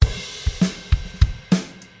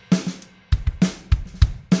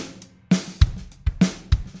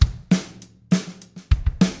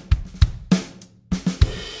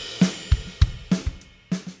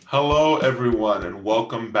Hello, everyone, and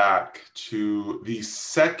welcome back to the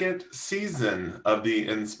second season of the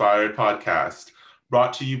Inspired Podcast,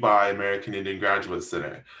 brought to you by American Indian Graduate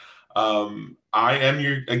Center. I am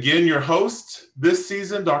your host this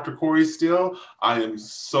season, Dr. Corey Steele. I am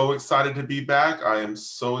so excited to be back. I am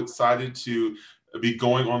so excited to be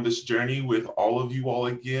going on this journey with all of you all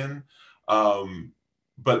again.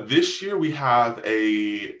 But this year we have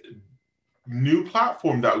a new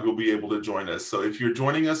platform that you'll be able to join us. So if you're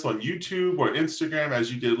joining us on YouTube or Instagram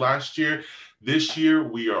as you did last year, this year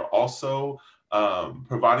we are also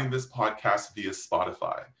providing this podcast via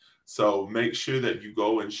Spotify. So make sure that you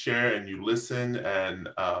go and share and you listen and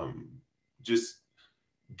just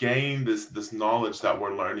gain this knowledge that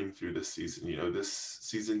we're learning through this season. You know, this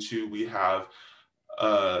season 2 we have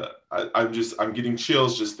I'm getting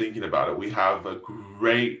chills just thinking about it. We have a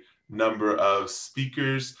great number of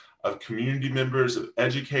speakers, of community members, of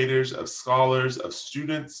educators, of scholars, of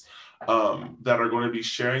students that are going to be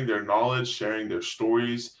sharing their knowledge, sharing their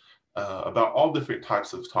stories about all different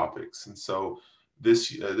types of topics. And so this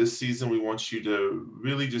season, we want you to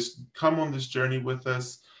really just come on this journey with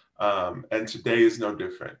us. And today is no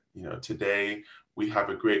different. You know, today we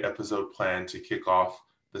have a great episode planned to kick off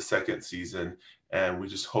the second season. And we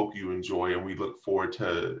just hope you enjoy, and we look forward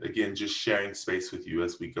to, again, just sharing space with you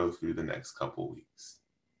as we go through the next couple weeks.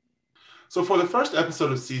 So for the first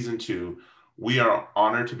episode of season 2, we are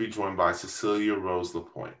honored to be joined by Cecelia Rose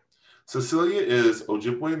LaPointe. Cecelia is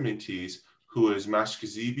Ojibwe Métis, who is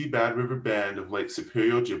Mashkezibi Bad River Band of Lake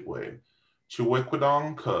Superior Ojibwe,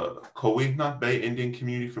 Chiwekwedong Kowihna Bay Indian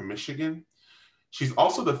Community from Michigan. She's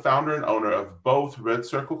also the founder and owner of both Red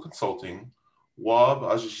Circle Consulting, Wab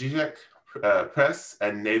Ajijek Press,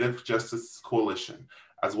 and Native Justice Coalition,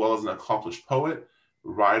 as well as an accomplished poet,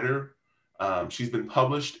 writer. She's been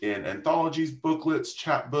published in anthologies, booklets,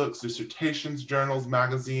 chapbooks, dissertations, journals,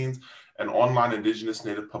 magazines, and online Indigenous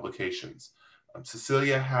Native publications.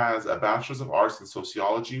 Cecelia has a Bachelor's of Arts in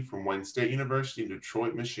Sociology from Wayne State University in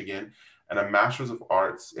Detroit, Michigan, and a Master's of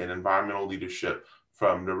Arts in Environmental Leadership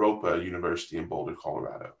from Naropa University in Boulder,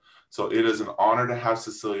 Colorado. So it is an honor to have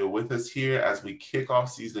Cecelia with us here as we kick off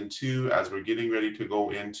season 2, as we're getting ready to go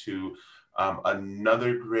into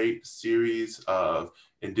another great series of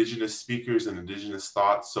Indigenous speakers and Indigenous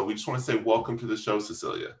thoughts. So we just want to say welcome to the show,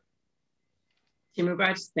 Cecelia.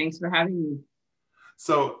 Thanks for having me.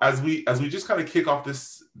 So as we just kind of kick off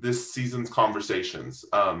this season's conversations,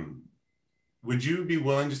 would you be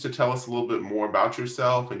willing just to tell us a little bit more about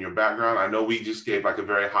yourself and your background? I know we just gave like a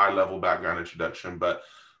very high level background introduction, but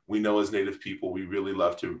we know as Native people, we really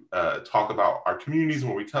love to talk about our communities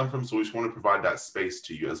and where we come from. So we just want to provide that space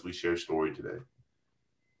to you as we share story today.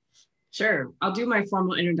 Sure. I'll do my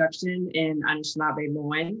formal introduction in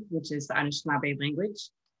Anishinaabe-Moan, which is the Anishinaabe language.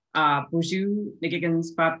 Bonjour, Nigigans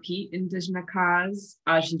Papi Indigenakaz,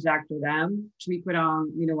 Ajizak Dodam, Chwikwadong,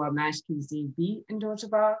 Minowa Mashkizi B in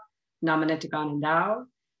Dojaba, Namanetigan and Dao.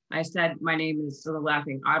 I said, my name is the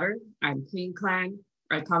Laughing Otter. I'm Queen Clan.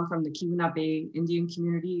 I come from the Keweenaw Bay Indian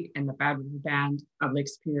community and the Bad River Band of Lake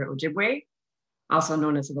Superior Ojibwe, also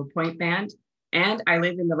known as the LaPointe Band. And I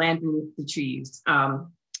live in the land beneath the trees,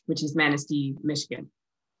 which is Manistee, Michigan.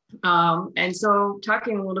 And so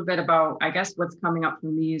talking a little bit about, I guess, what's coming up for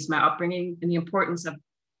me is my upbringing and the importance of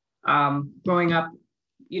growing up,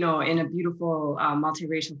 you know, in a beautiful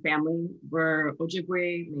multiracial family. We're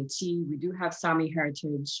Ojibwe, Métis, we do have Sami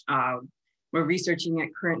heritage. We're researching it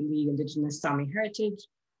currently, Indigenous Sami heritage,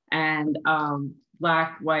 and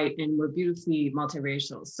Black, white, and we're beautifully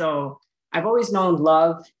multiracial. So I've always known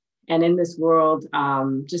love, and in this world,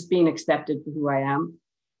 just being accepted for who I am.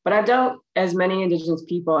 But I've dealt, as many Indigenous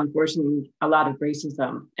people, unfortunately, a lot of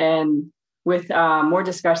racism. And with more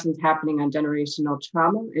discussions happening on generational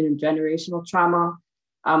trauma, intergenerational trauma,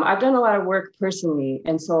 I've done a lot of work personally.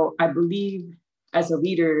 And so I believe as a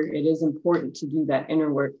leader, it is important to do that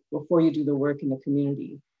inner work before you do the work in the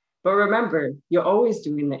community. But remember, you're always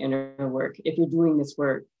doing the inner work if you're doing this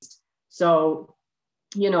work. So,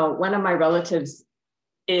 you know, one of my relatives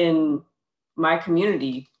in my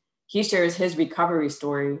community, he shares his recovery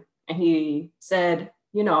story. And he said,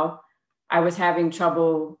 you know, I was having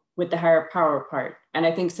trouble with the higher power part. And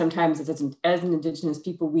I think sometimes as an Indigenous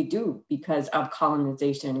people, we do because of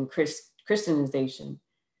colonization and Christianization.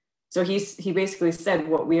 So he basically said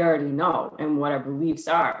what we already know and what our beliefs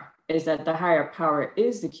are, is that the higher power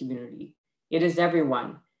is the community. It is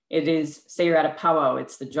everyone. It is, say you're at a powwow,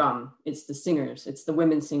 it's the drum, it's the singers, it's the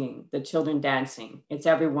women singing, the children dancing. It's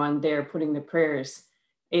everyone there putting the prayers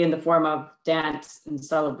in the form of dance and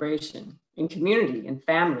celebration in community and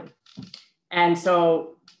family. And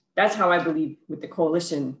so that's how I believe with the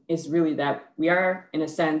coalition, is really that we are, in a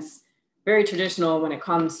sense, very traditional when it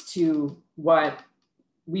comes to what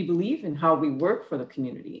we believe and how we work for the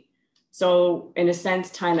community. So in a sense,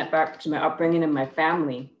 tying that back to my upbringing and my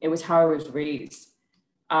family, it was how I was raised.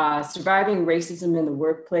 Surviving racism in the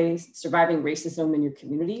workplace, surviving racism in your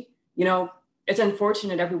community, you know, it's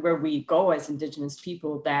unfortunate everywhere we go as Indigenous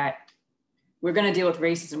people that we're going to deal with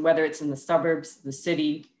racism, whether it's in the suburbs, the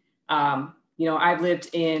city. You know, I've lived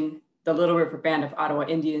in the Little River Band of Ottawa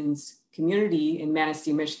Indians community in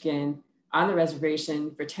Manistee, Michigan, on the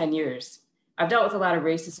reservation for 10 years. I've dealt with a lot of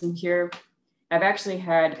racism here. I've actually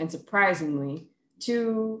had, and surprisingly,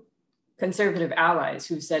 2 conservative allies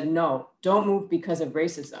who said, no, don't move because of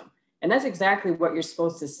racism. And that's exactly what you're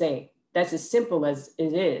supposed to say. That's as simple as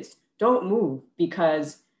it is. Don't move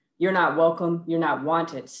because you're not welcome, you're not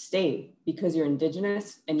wanted. Stay because you're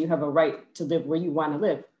Indigenous and you have a right to live where you want to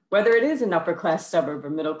live, whether it is an upper class suburb or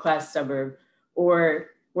middle class suburb,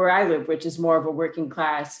 or where I live, which is more of a working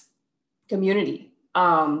class community.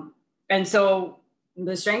 And so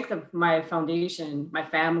the strength of my foundation, my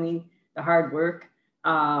family, the hard work,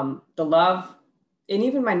 the love, and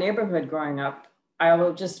even my neighborhood growing up, I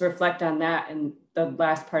will just reflect on that. And the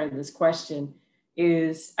last part of this question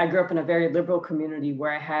is I grew up in a very liberal community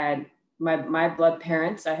where I had my blood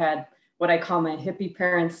parents. I had what I call my hippie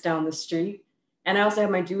parents down the street. And I also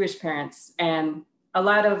had my Jewish parents. And a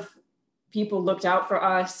lot of people looked out for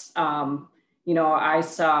us. You know, I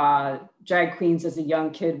saw drag queens as a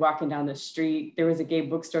young kid walking down the street. There was a gay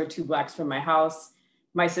bookstore 2 blocks from my house.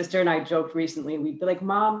 My sister and I joked recently, we'd be like,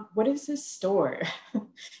 Mom, what is this store?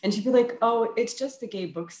 And she'd be like, oh, it's just a gay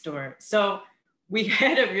bookstore. So we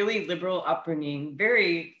had a really liberal upbringing,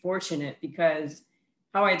 very fortunate, because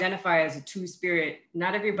how I identify as a Two-Spirit,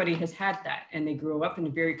 not everybody has had that. And they grew up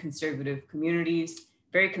in very conservative communities,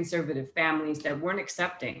 very conservative families that weren't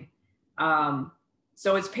accepting.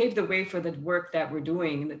 So it's paved the way for the work that we're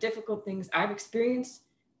doing and the difficult things I've experienced.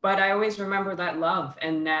 But I always remember that love,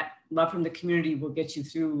 and that love from the community will get you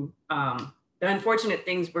through the unfortunate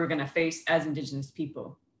things we're going to face as Indigenous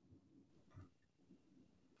people.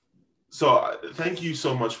 So thank you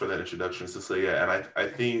so much for that introduction, Cecelia. And I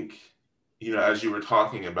think, you know, as you were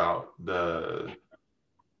talking about when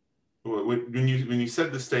you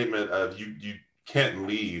said the statement of you can't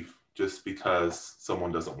leave just because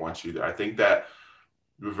someone doesn't want you there, I think that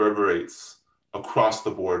reverberates across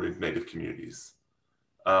the board in Native communities,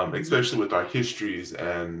 especially with our histories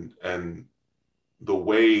and the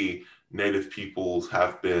way Native peoples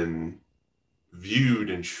have been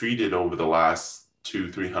viewed and treated over the last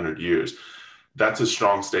 200-300 years. That's a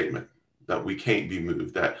strong statement that we can't be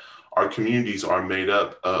moved, that our communities are made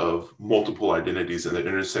up of multiple identities, and the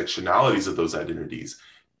intersectionalities of those identities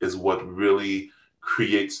is what really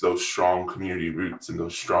creates those strong community roots and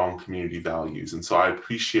those strong community values. And so I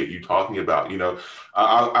appreciate you talking about, you know,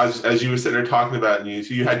 as you were sitting there talking about,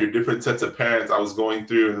 you had your different sets of parents. I was going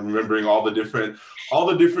through and remembering all the different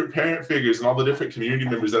parent figures and all the different community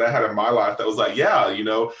members that I had in my life. That was like, yeah, you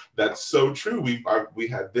know, that's so true. We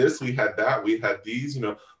had this, we had that, we had these, you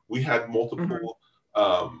know, we had multiple.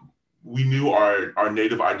 We knew our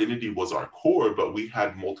Native identity was our core, but we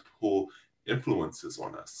had multiple influences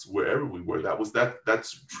on us wherever we were.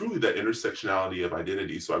 That's truly that intersectionality of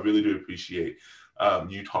identity. So I really do appreciate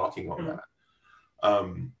you talking on that.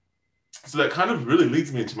 So that kind of really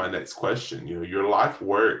leads me into my next question. You know, your life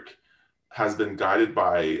work has been guided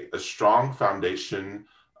by a strong foundation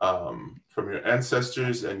from your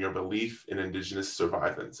ancestors and your belief in Indigenous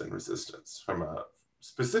survivance and resistance, from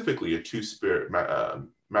specifically a Two-Spirit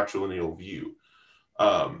matrilineal view.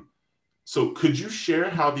 So could you share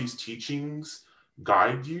how these teachings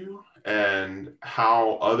guide you and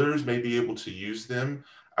how others may be able to use them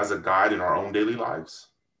as a guide in our own daily lives?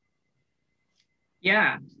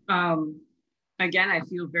 Yeah. Again, I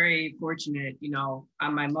feel very fortunate. You know,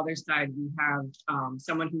 on my mother's side, we have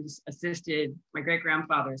someone who's assisted, my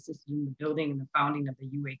great-grandfather assisted in the building and the founding of the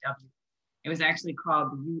UAW. It was actually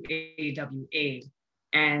called the UAWA.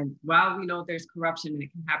 And while we know there's corruption and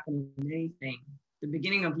it can happen in anything, the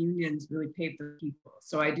beginning of unions really paved the people.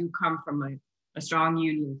 So I do come from a strong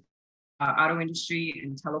union, auto industry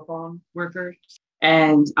and telephone workers.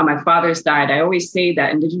 And on my father's side, I always say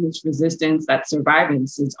that Indigenous resistance, that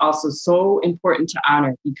survivance, is also so important to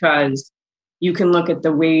honor, because you can look at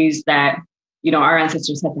the ways that, you know, our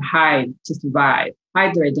ancestors had to hide to survive,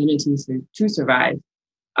 hide their identities to survive.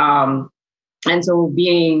 And so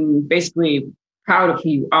being basically proud of who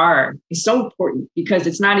you are is so important, because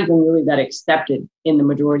it's not even really that accepted in the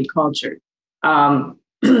majority culture. I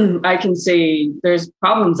can say there's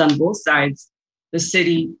problems on both sides. the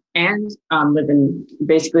city and living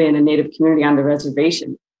basically in a Native community on the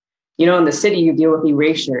reservation. You know, in the city, you deal with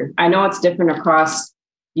erasure. I know it's different across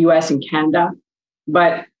US and Canada,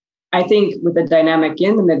 but I think with the dynamic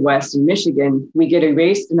in the Midwest and Michigan, we get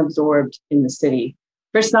erased and absorbed in the city.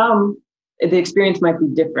 For some, the experience might be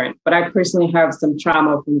different, but I personally have some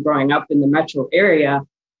trauma from growing up in the metro area,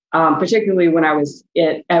 particularly when I was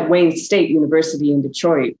at Wayne State University in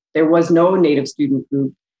Detroit. There was no Native student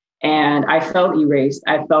group, and I felt erased.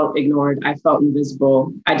 I felt ignored. I felt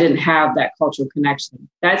invisible. I didn't have that cultural connection.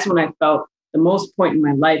 That's when I felt the most point in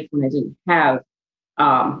my life when I didn't have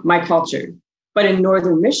my culture. But in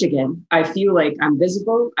Northern Michigan, I feel like I'm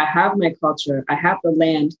visible. I have my culture. I have the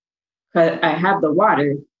land. I have the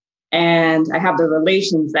water. And I have the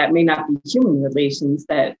relations that may not be human relations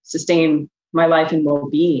that sustain my life and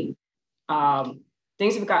well-being.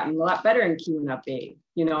 Things have gotten a lot better in Keweenaw Bay,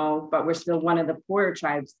 you know, but we're still one of the poorer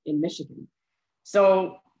tribes in Michigan.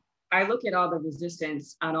 So I look at all the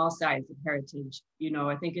resistance on all sides of heritage. You know,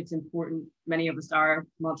 I think it's important. Many of us are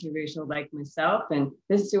multiracial like myself, and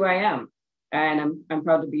this is who I am. And I'm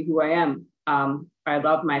proud to be who I am. I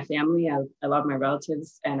love my family, I love my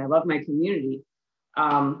relatives, and I love my community.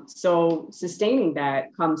 So sustaining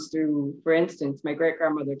that comes through, for instance, my great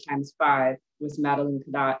grandmother times 5 was Madeline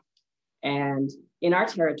Kadot. And in our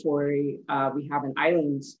territory, we have an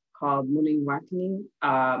island called Muningwakining,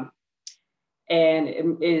 and it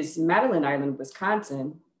is Madeline Island,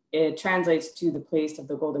 Wisconsin. It translates to the place of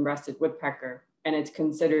the golden-breasted woodpecker, and it's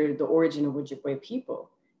considered the origin of Ojibwe people.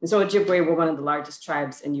 And so Ojibwe were one of the largest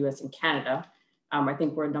tribes in US and Canada. I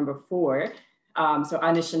think we're number 4. So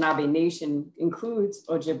Anishinaabe Nation includes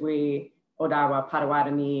Ojibwe, Odawa,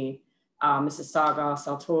 Potawatomi, Mississauga,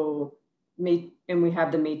 Saulteaux, and we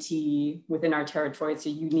have the Métis within our territory. It's a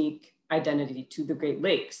unique identity to the Great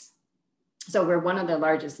Lakes. So we're one of the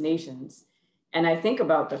largest nations. And I think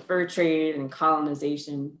about the fur trade and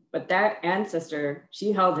colonization, but that ancestor,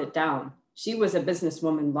 she held it down. She was a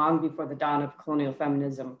businesswoman long before the dawn of colonial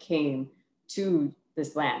feminism came to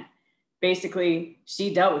this land. Basically,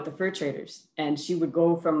 she dealt with the fur traders, and she would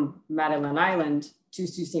go from Madeline Island to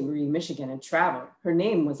Sault Ste. Marie, Michigan, and travel. Her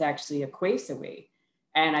name was actually a Quaysaway.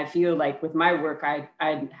 And I feel like with my work, I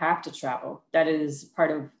have to travel. That is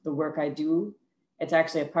part of the work I do. It's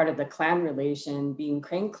actually a part of the clan relation, being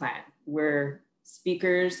Crane Clan. We're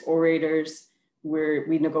speakers, orators,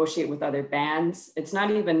 we negotiate with other bands. It's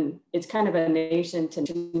not even, it's kind of a nation to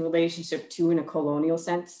nation relationship too in a colonial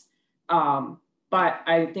sense. But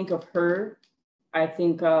I think of her, I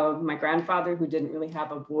think of my grandfather who didn't really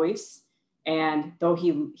have a voice. And though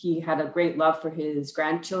he had a great love for his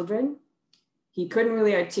grandchildren, he couldn't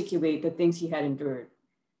really articulate the things he had endured.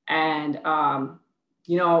 And,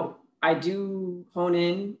 you know, I do hone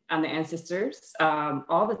in on the ancestors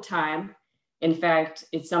all the time. In fact,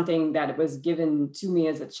 it's something that was given to me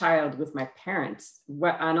as a child with my parents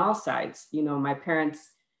on all sides. You know, my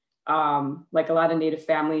parents, like a lot of Native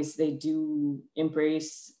families, they do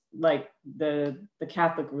embrace like the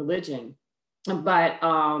Catholic religion. But,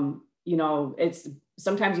 you know, it's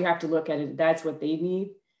sometimes you have to look at it, that's what they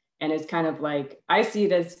need. And it's kind of like, I see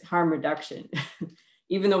it as harm reduction,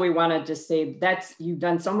 even though we want to just say you've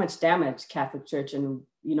done so much damage, Catholic Church, and,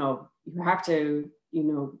 you know, you have to, you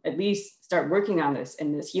know, at least start working on this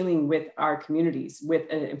and this healing with our communities, with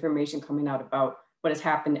information coming out about what has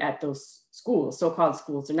happened at those schools, so-called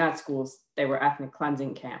schools. They're not schools, they were ethnic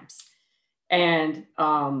cleansing camps. And,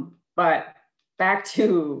 but back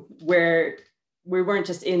to where we weren't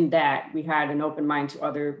just in that, we had an open mind to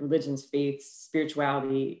other religions, faiths,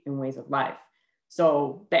 spirituality, and ways of life.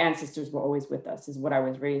 So the ancestors were always with us, is what I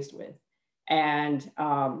was raised with. And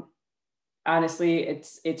honestly,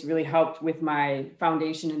 it's really helped with my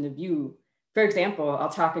foundation in the view. For example, I'll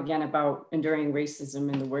talk again about enduring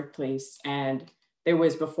racism in the workplace. And there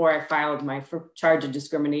was, before I filed my charge of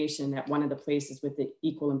discrimination at one of the places with the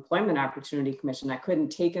Equal Employment Opportunity Commission, I couldn't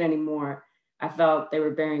take it anymore. I felt they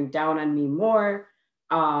were bearing down on me more.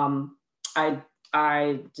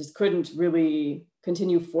 I just couldn't really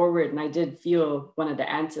continue forward. And I did feel one of the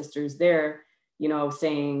ancestors there, you know,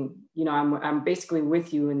 saying, you know, I'm basically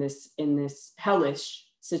with you in this hellish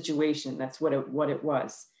situation. That's what it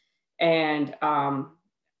was. And,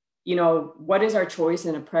 you know, what is our choice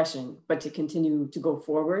in oppression, but to continue to go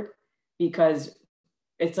forward? Because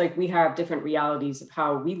it's like we have different realities of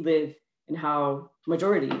how we live and how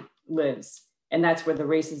majority lives. And that's where the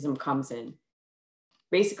racism comes in.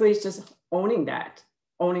 Basically, it's just owning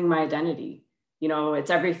my identity. You know, it's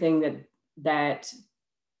everything that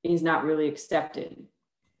is not really accepted.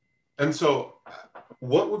 And so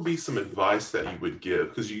what would be some advice that you would give?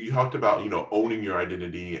 Because you talked about, you know, owning your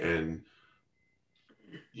identity and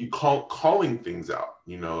calling things out.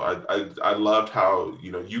 I loved how,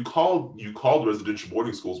 you called residential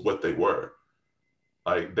boarding schools what they were.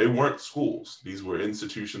 Like, they weren't schools. These were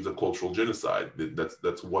institutions of cultural genocide.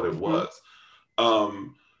 That's what it was.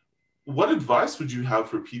 Um, what advice would you have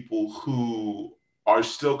for people who are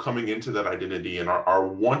still coming into that identity and are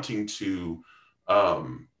wanting to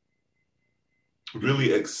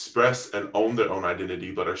really express and own their own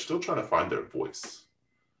identity, but are still trying to find their voice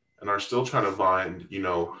and are still trying to find,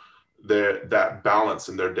 that balance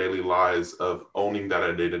in their daily lives of owning that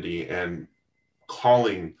identity and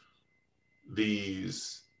calling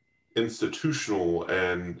these institutional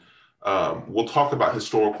and we'll talk about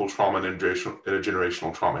historical trauma and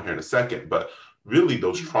intergenerational trauma here in a second, but really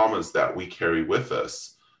those traumas that we carry with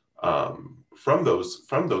us from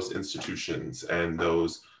those institutions and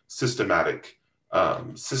those systematic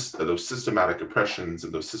oppressions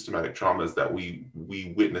and those systematic traumas that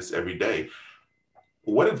we witness every day.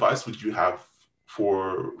 What advice would you have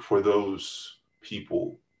for those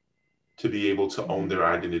people to be able to own their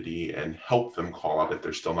identity and help them call out if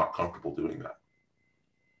they're still not comfortable doing that?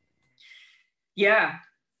 Yeah,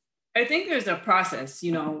 I think there's a process,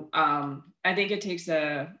 I think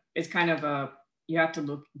it's kind of you have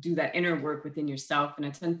to do that inner work within yourself. And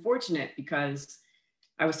it's unfortunate because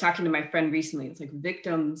I was talking to my friend recently. It's like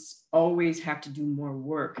victims always have to do more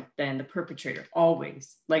work than the perpetrator,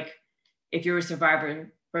 always. Like, if you're a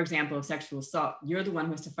survivor, for example, of sexual assault, you're the one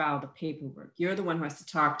who has to file the paperwork. You're the one who has to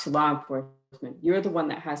talk to law enforcement. You're the one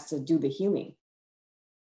that has to do the healing.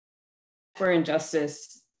 For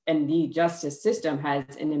injustice and the justice system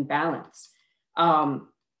has an imbalance.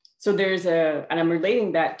 So and I'm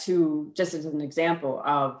relating that to, just as an example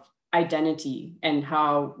of identity and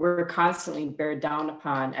how we're constantly bear down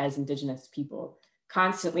upon as Indigenous people,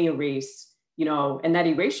 constantly erased, and that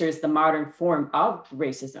erasure is the modern form of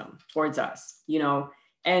racism towards us,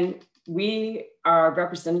 and we are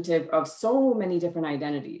representative of so many different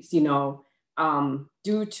identities,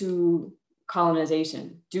 due to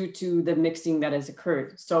colonization, due to the mixing that has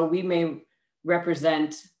occurred. So we may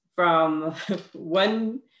represent from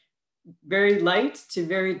one very light to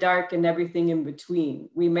very dark and everything in between.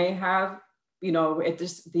 We may have,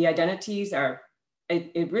 the identities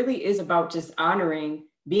it really is about just honoring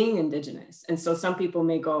being Indigenous. And so some people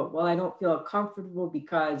may go, well, I don't feel comfortable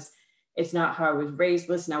because it's not how I was raised.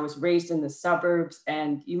 Listen, I was raised in the suburbs.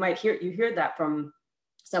 And you hear that from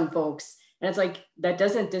some folks. And it's like, that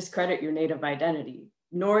doesn't discredit your Native identity,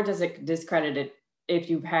 nor does it discredit it if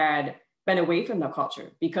you've been away from the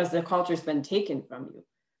culture, because the culture's been taken from you.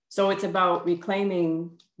 So it's about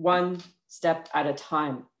reclaiming one step at a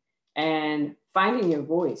time and finding your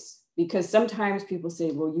voice, because sometimes people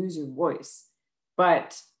say, well, use your voice,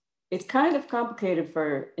 but it's kind of complicated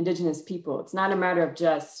for Indigenous people. It's not a matter of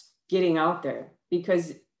just getting out there,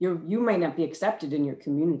 because you might not be accepted in your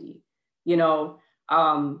community.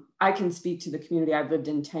 I can speak to the community I've lived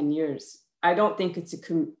in 10 years. I don't think it's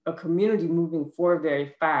a community moving forward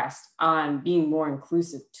very fast on being more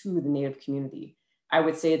inclusive to the Native community. I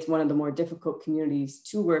would say it's one of the more difficult communities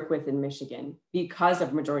to work with in Michigan because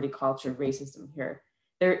of majority culture racism here.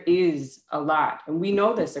 There is a lot, and we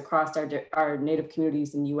know this across our Native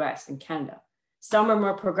communities in the US and Canada. Some are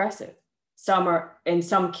more progressive, and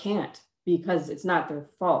some can't, because it's not their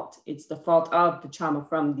fault. It's the fault of the trauma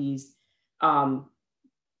from these, what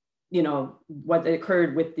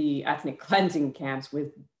occurred with the ethnic cleansing camps,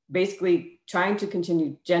 with basically trying to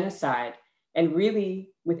continue genocide, and really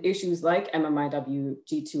with issues like MMIW,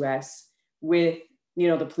 G2S, with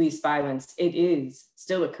the police violence, it is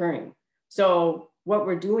still occurring. So what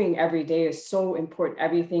we're doing every day is so important.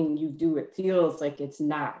 Everything you do, it feels like it's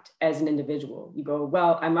not as an individual. You go,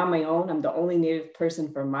 well, I'm on my own. I'm the only Native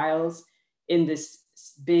person for miles in this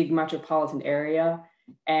big metropolitan area,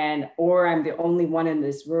 or I'm the only one in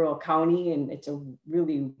this rural county, and it's a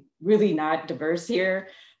really, really not diverse here.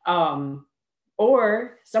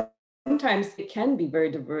 Or sometimes it can be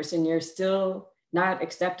very diverse and you're still not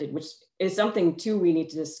accepted, which is something too we need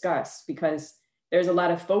to discuss, because there's a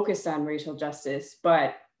lot of focus on racial justice,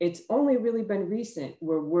 but it's only really been recent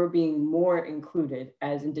where we're being more included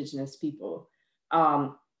as Indigenous people.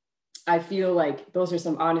 I feel like those are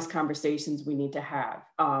some honest conversations we need to have,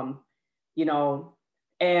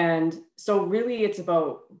 and so really it's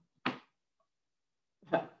about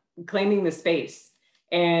claiming the space.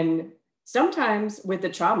 And sometimes with the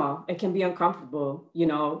trauma, it can be uncomfortable.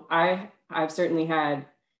 I've certainly had,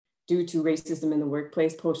 due to racism in the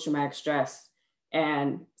workplace, post-traumatic stress.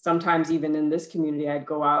 And sometimes even in this community, I'd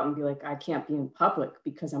go out and be like, I can't be in public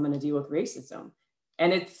because I'm going to deal with racism.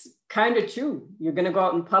 And it's kind of true. You're going to go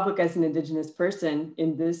out in public as an Indigenous person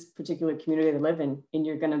in this particular community they live in, and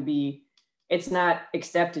you're going to be, it's not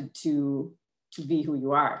accepted to be who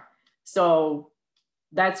you are. So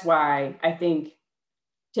that's why I think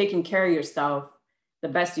taking care of yourself the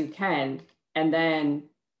best you can, and then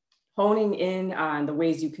honing in on the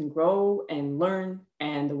ways you can grow and learn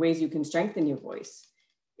and the ways you can strengthen your voice.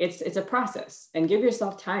 It's a process, and give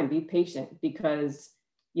yourself time, be patient, because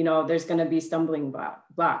there's going to be stumbling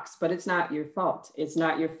blocks, but it's not your fault. It's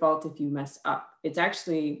not your fault if you mess up. It's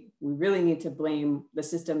actually, we really need to blame the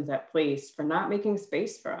systems at place for not making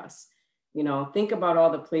space for us. Think about all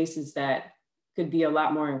the places that could be a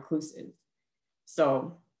lot more inclusive.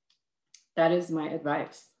 So that is my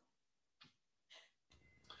advice.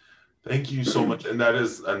 Thank you so much. And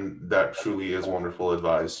that truly is wonderful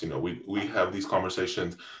advice. We have these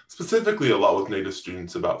conversations specifically a lot with Native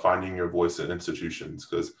students about finding your voice in institutions,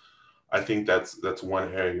 because I think that's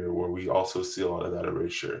one area where we also see a lot of that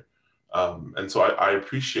erasure. And so I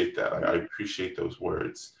appreciate that. I appreciate those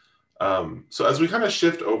words. So as we kind of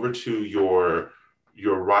shift over to your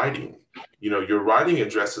writing, your writing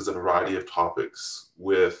addresses a variety of topics,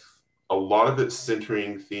 with a lot of it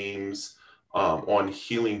centering themes on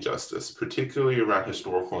healing justice, particularly around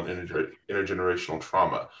historical and intergenerational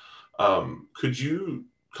trauma. Could you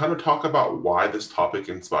kind of talk about why this topic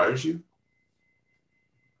inspires you?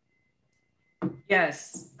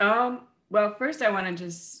 Yes. Well, first I want to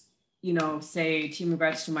just, say team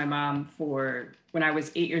regrets to my mom for when I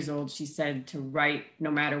was 8 years old. She said to write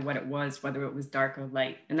no matter what it was, whether it was dark or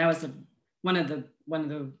light. And that was one of the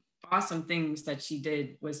awesome things that she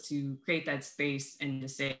did, was to create that space and to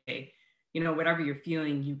say, whatever you're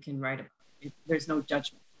feeling, you can write about it. There's no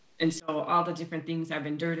judgment. And so all the different things I've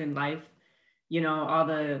endured in life, all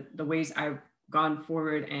the ways I've gone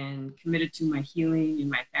forward and committed to my healing and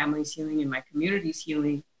my family's healing and my community's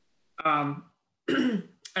healing,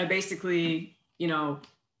 I basically,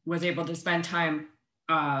 was able to spend time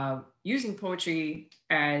using poetry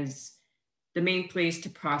as the main place to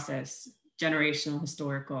process generational,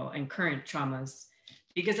 historical, and current traumas.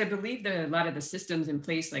 Because I believe that a lot of the systems in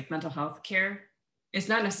place, like mental health care, it's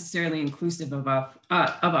not necessarily inclusive of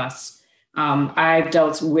us. I've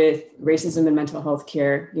dealt with racism in mental health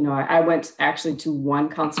care. I went actually to one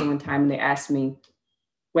counselor one time, and they asked me,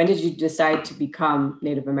 when did you decide to become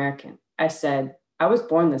Native American? I said, I was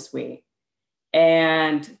born this way.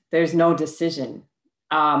 And there's no decision.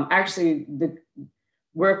 Actually,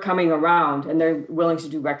 we're coming around, and they're willing to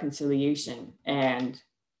do reconciliation. And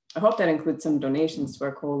I hope that includes some donations to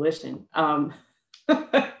our coalition.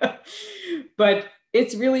 But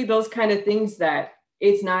it's really those kind of things that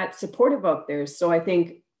it's not supportive out there. So I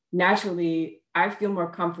think naturally, I feel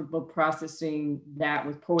more comfortable processing that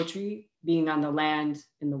with poetry, being on the land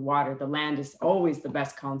and the water. The land is always the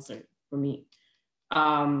best counselor for me.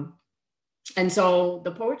 And so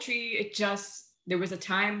the poetry, there was a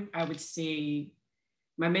time, I would say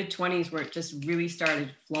my mid-20s, where it just really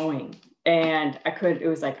started flowing. And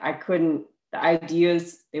the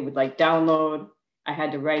ideas, they would download, I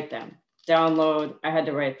had to write them. Download, I had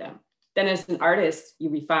to write them. Then as an artist, you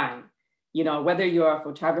refine. Whether you're a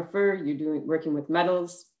photographer, working with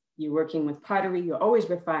metals, you're working with pottery, you're always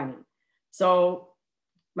refining. So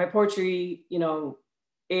my poetry,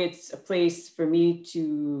 it's a place for me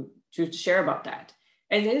to share about that.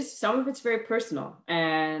 And some of it's very personal.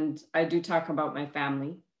 And I do talk about my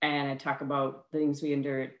family, and I talk about the things we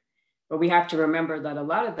endured. But we have to remember that a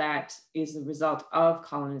lot of that is the result of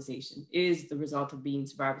colonization, is the result of being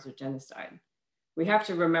survivors of genocide. We have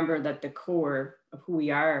to remember that the core of who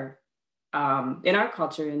we are in our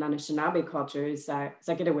culture, in Anishinaabe culture, is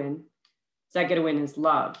Zakidawin. Zakidawin is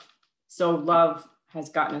love. So love has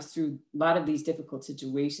gotten us through a lot of these difficult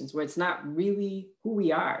situations where it's not really who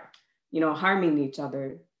we are, harming each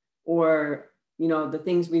other, or, the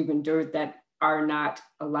things we've endured that are not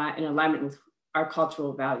in alignment with our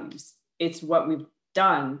cultural values. It's what we've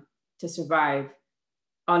done to survive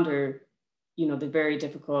under, the very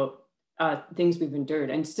difficult things we've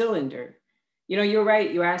endured and still endure. You're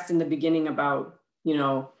right. You asked in the beginning about,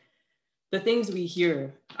 the things we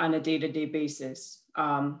hear on a day-to-day basis,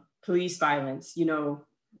 police violence.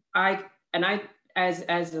 As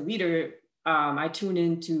a leader, I tune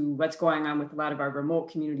into what's going on with a lot of our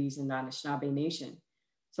remote communities in the Anishinaabe Nation.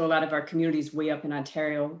 So a lot of our communities way up in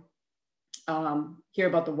Ontario, hear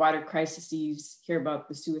about the water crises, hear about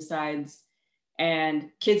the suicides, and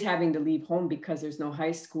kids having to leave home because there's no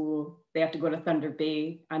high school. They have to go to Thunder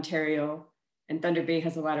Bay, Ontario, and Thunder Bay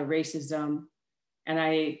has a lot of racism. And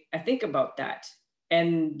I think about that,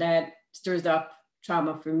 and that stirs up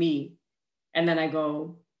trauma for me. And then I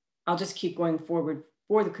go, I'll just keep going forward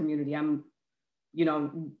for the community. I'm,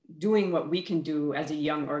 doing what we can do as a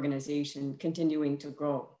young organization, continuing to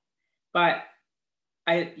grow. But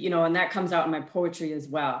and that comes out in my poetry as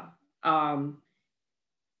well. I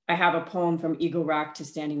have a poem from Eagle Rock to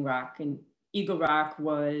Standing Rock, and Eagle Rock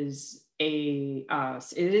was it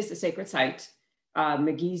is a sacred site,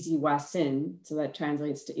 Magizi Wasin, so that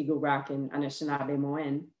translates to Eagle Rock in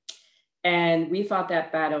Anishinaabe-Moen. And we fought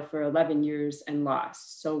that battle for 11 years and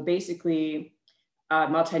lost. So basically, a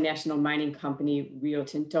multinational mining company, Rio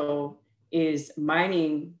Tinto, is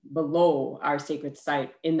mining below our sacred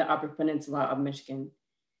site in the Upper Peninsula of Michigan.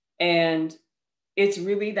 And it's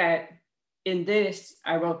really that in this,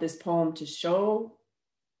 I wrote this poem to show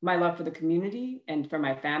my love for the community and for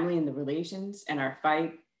my family and the relations and our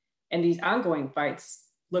fight and these ongoing fights.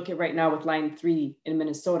 Look at right now with Line 3 in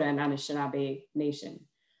Minnesota and Anishinaabe Nation.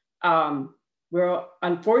 Where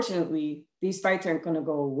unfortunately, these fights aren't going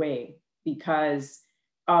to go away because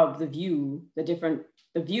of the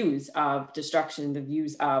views of destruction, the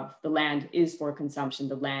views of the land is for consumption,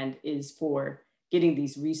 the land is for getting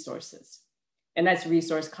these resources. And that's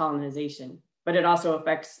resource colonization. But it also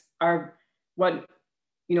affects what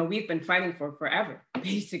we've been fighting for forever,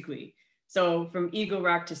 basically. So from Eagle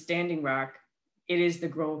Rock to Standing Rock, it is the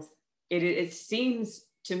growth. It seems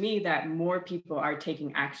to me that more people are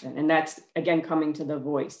taking action. And that's, again, coming to the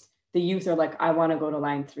voice. The youth are like, I want to go to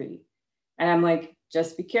Line 3. And I'm like,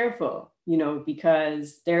 just be careful,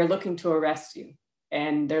 because they're looking to arrest you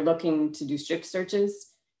and they're looking to do strip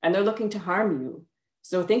searches and they're looking to harm you.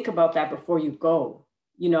 So think about that before you go,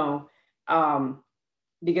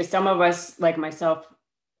 because some of us, like myself,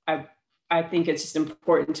 I think it's just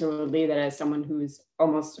important to relay that as someone who's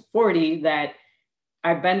almost 40, that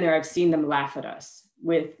I've been there, I've seen them laugh at us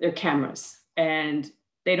with their cameras and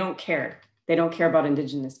they don't care. They don't care about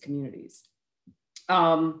Indigenous communities.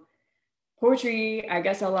 Poetry, I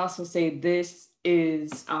guess I'll also say this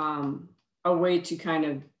is a way to kind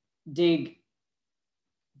of dig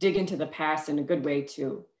into the past in a good way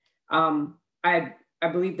too. I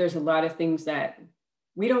believe there's a lot of things that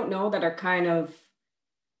we don't know that are kind of,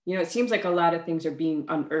 it seems like a lot of things are being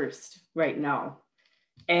unearthed right now.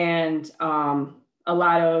 And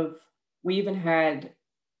we even had,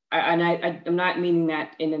 I'm not meaning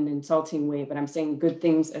that in an insulting way, but I'm saying good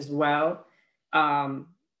things as well.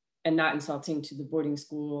 And not insulting to the boarding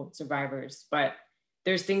school survivors, but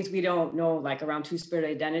there's things we don't know, like around Two-Spirit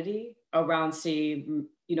identity, around, say,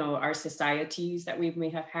 our societies that we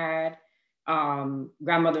may have had,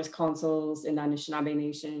 grandmothers' councils in the Anishinaabe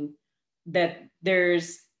Nation, that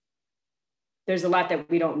there's a lot that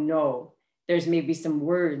we don't know. There's maybe some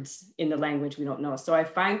words in the language we don't know. So I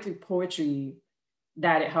find through poetry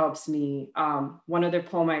that it helps me. One other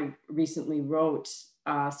poem I recently wrote,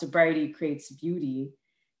 Sobriety Creates Beauty,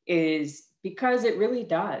 is because it really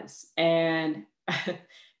does. And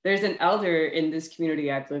there's an elder in this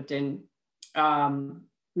community I've lived in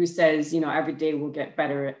who says, every day will get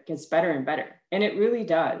better, it gets better and better. And it really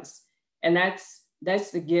does. And that's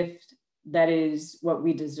the gift that is what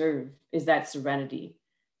we deserve, is that serenity.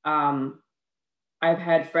 I've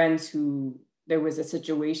had friends who, there was a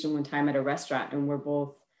situation one time at a restaurant and we're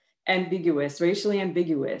both racially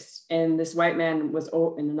ambiguous. And this white man was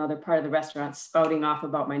in another part of the restaurant spouting off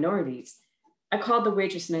about minorities. I called the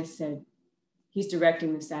waitress and I said, he's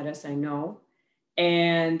directing this at us, I know.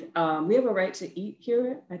 And we have a right to eat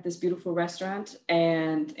here at this beautiful restaurant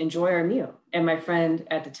and enjoy our meal. And my friend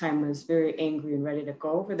at the time was very angry and ready to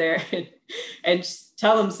go over there and just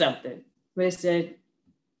tell him something. But I said,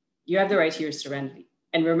 you have the right to your serenity.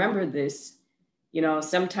 And remember this,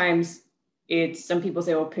 sometimes some people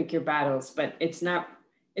say, oh, pick your battles, but it's not,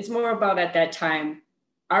 it's more about at that time,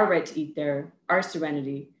 our right to eat there, our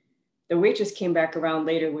serenity. The waitress came back around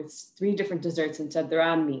later with 3 different desserts and said, they're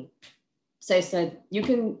on me. So I said, you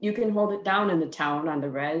can hold it down in the town, on the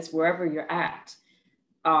res, wherever you're at,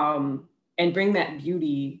 and bring that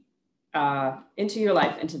beauty into your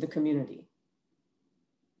life, into the community.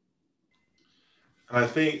 And I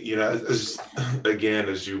think,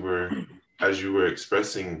 as you were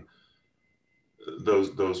expressing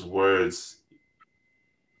those words,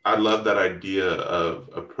 I love that idea of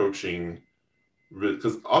approaching,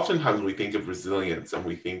 because oftentimes we think of resilience and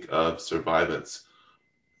we think of survivance.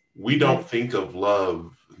 We don't think of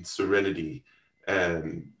love and serenity,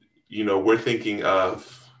 and we're thinking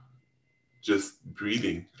of just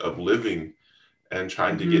breathing, of living, and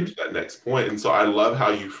trying to get to that next point. And so I love how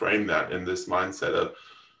you frame that in this mindset of,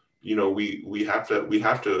 we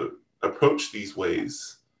have to approach these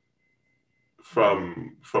ways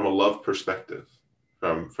from a love perspective,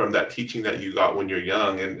 from that teaching that you got when you're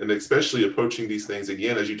young, and especially approaching these things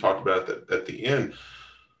again, as you talked about at the end,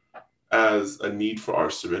 as a need for our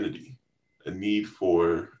serenity, a need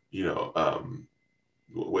for,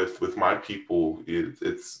 with my people,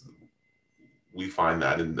 it's we find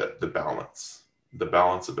that in the balance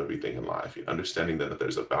of everything in life, understanding that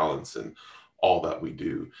there's a balance in all that we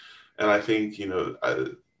do. And I think,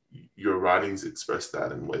 your writings express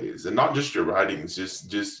that in ways, and not just your writings,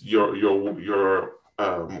 just your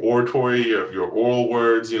oratory, your oral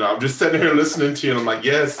words. I'm just sitting here listening to you, and I'm like,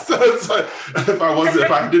 yes. So if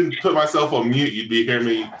I didn't put myself on mute, you'd be hearing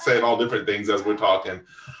me saying all different things as we're talking.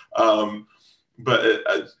 But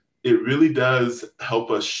it really does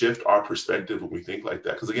help us shift our perspective when we think like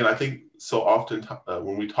that. Because again, I think so often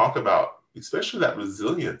when we talk about, especially that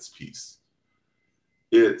resilience piece,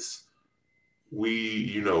 it's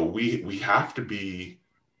we have to be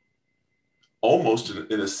almost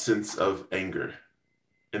in a sense of anger,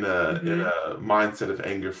 in a mindset of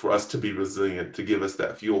anger for us to be resilient, to give us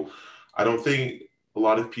that fuel. I don't think a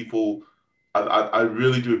lot of people, I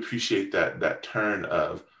really do appreciate that turn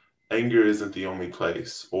of anger isn't the only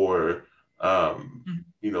place, or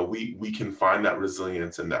we can find that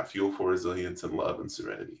resilience and that fuel for resilience and love and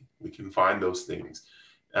serenity. We can find those things.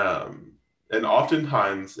 And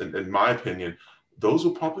oftentimes, in my opinion, those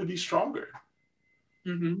will probably be stronger.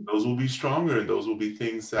 Those will be stronger, and those will be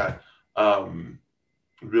things that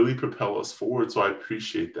really propel us forward. So I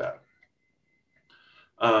appreciate that.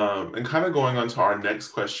 And kind of going on to our next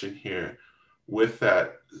question here with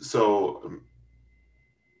that. So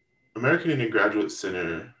American Indian Graduate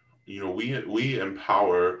Center, we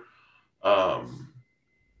empower a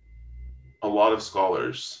lot of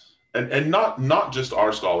scholars, and not just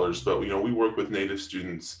our scholars, but we work with Native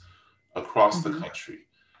students across the country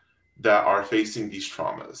that are facing these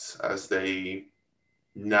traumas as they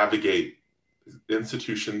navigate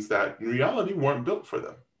institutions that in reality weren't built for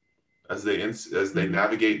them, as they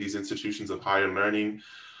navigate these institutions of higher learning.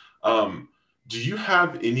 Do you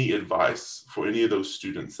have any advice for any of those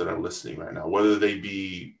students that are listening right now, whether they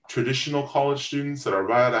be traditional college students that are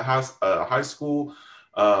right out of high school,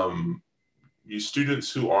 you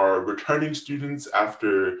students who are returning students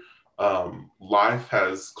after life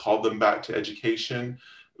has called them back to education?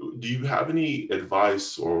 Do you have any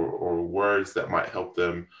advice or words that might help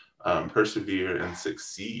them persevere and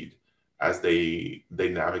succeed as they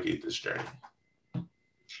navigate this journey?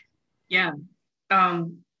 Yeah.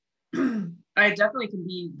 It definitely can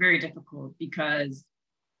be very difficult because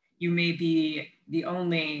you may be the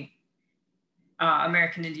only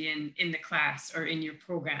American Indian in the class or in your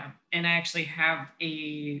program. And I actually have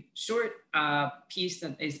a short piece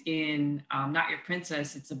that is in Not Your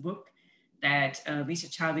Princess. It's a book that Lisa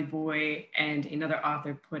Charlie Boy and another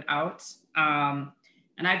author put out.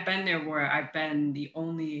 And I've been there where I've been the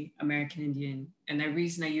only American Indian. And the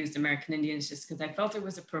reason I used American Indian is just because I felt it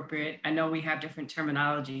was appropriate. I know we have different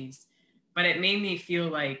terminologies, but it made me feel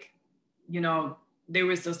like, there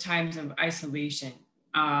was those times of isolation,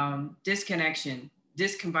 disconnection,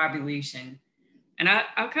 discombobulation. And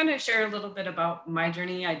I'll kind of share a little bit about my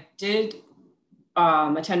journey. I did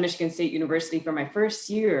attend Michigan State University for my first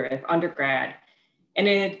year of undergrad.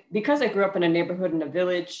 And because I grew up in a neighborhood in a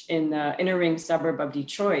village in the inner ring suburb of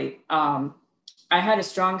Detroit, I had a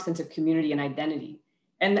strong sense of community and identity.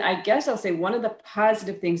 And I guess I'll say one of the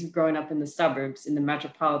positive things of growing up in the suburbs in the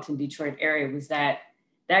metropolitan Detroit area was that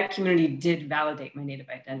community did validate my Native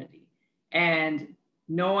identity. And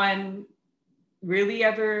no one really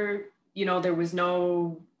ever, there was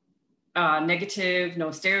no negative,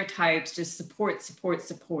 no stereotypes, just support, support,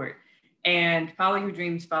 support. And follow your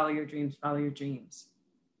dreams, follow your dreams, follow your dreams.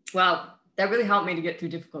 Well, that really helped me to get through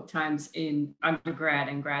difficult times in undergrad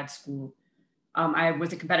and grad school. I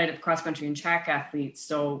was a competitive cross-country and track athlete.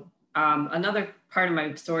 So another part of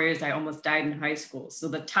my story is I almost died in high school. So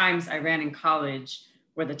the times I ran in college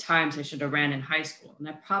were the times I should have ran in high school. And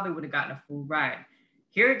I probably would have gotten a full ride.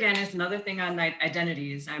 Here again is another thing on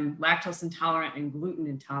identities. I'm lactose intolerant and gluten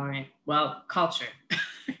intolerant. Well, culture,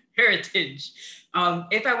 heritage.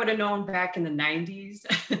 If I would have known back in the 90s,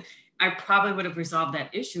 I probably would have resolved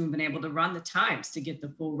that issue and been able to run the times to get the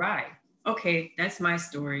full ride. Okay, that's my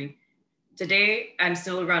story. Today, I'm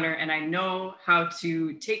still a runner and I know how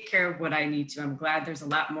to take care of what I need to. I'm glad there's a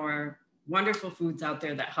lot more wonderful foods out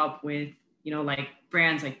there that help with, like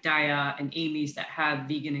brands like Daya and Amy's that have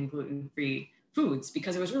vegan and gluten-free foods,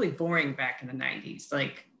 because it was really boring back in the 90s.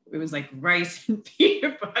 Like it was like rice and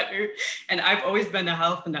peanut butter. And I've always been a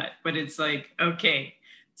health nut, but it's like, okay.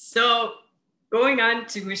 So going on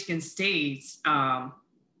to Michigan State, I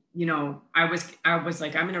was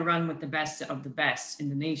like, I'm going to run with the best of the best in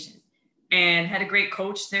the nation, and had a great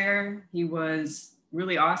coach there. He was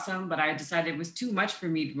really awesome, but I decided it was too much for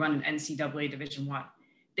me to run an NCAA Division I.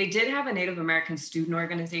 they did have a Native American student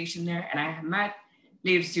organization there, and I have met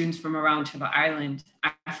Native students from around Turtle Island.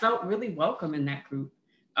 I felt really welcome in that group.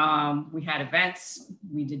 We had events,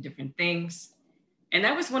 we did different things. And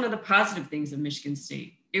that was one of the positive things of Michigan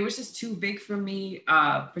State. It was just too big for me,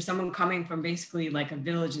 for someone coming from basically like a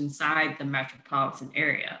village inside the metropolitan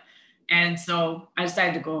area. And so I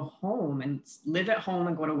decided to go home and live at home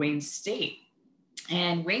and go to Wayne State.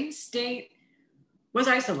 And Wayne State was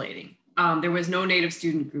isolating. There was no Native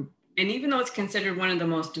student group. And even though it's considered one of the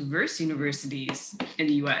most diverse universities in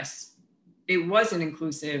the US, it wasn't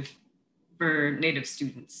inclusive for Native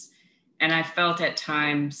students. And I felt at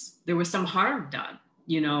times there was some harm done,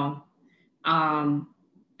 you know.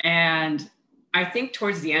 And I think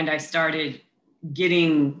towards the end, I started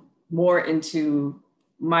getting more into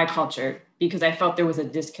my culture because I felt there was a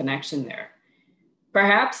disconnection there.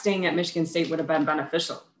 Perhaps staying at Michigan State would have been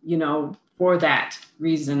beneficial, you know, for that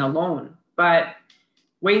reason alone. But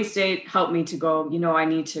Wayne State helped me to go, you know, I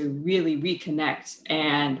need to really reconnect.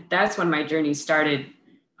 And that's when my journey started,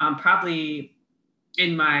 probably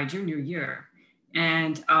in my junior year.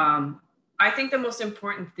 And I think the most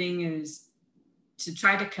important thing is to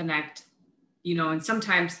try to connect, you know, and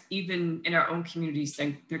sometimes even in our own communities,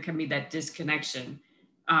 there can be that disconnection.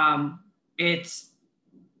 It's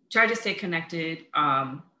try to stay connected.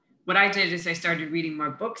 What I did is I started reading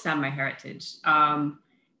more books on my heritage.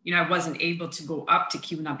 You know, I wasn't able to go up to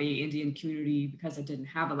Keweenaw Bay Indian community because I didn't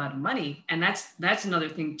have a lot of money. And that's another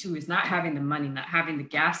thing too, is not having the money, not having the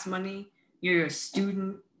gas money. You're a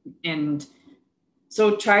student. And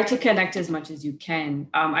so try to connect as much as you can.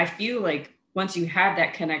 I feel like once you have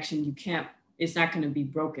that connection, it's not going to be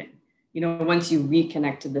broken, you know, once you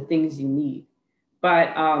reconnect to the things you need.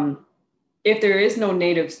 But if there is no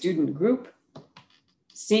Native student group,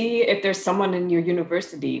 see if there's someone in your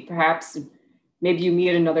university, perhaps maybe you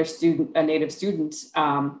meet another student, a Native student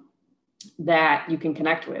that you can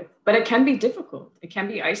connect with. But it can be difficult. It can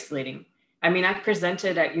be isolating. I mean, I've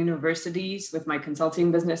presented at universities with my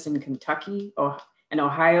consulting business in Kentucky and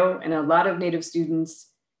Ohio, and a lot of Native students,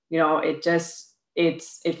 you know,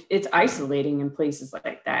 it's isolating in places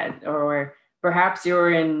like that. Or perhaps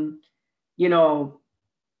you're in, you know,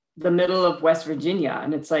 the middle of West Virginia,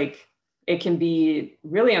 and it's like, it can be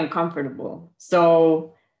really uncomfortable.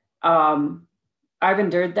 So I've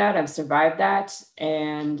endured that, I've survived that.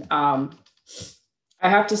 And I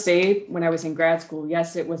have to say, when I was in grad school,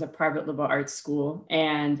 yes, it was a private liberal arts school.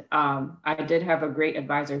 And I did have a great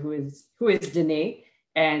advisor who is Danae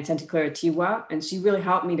and Santa Clara Tiwa. And she really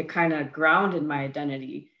helped me to kind of ground in my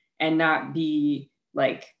identity and not be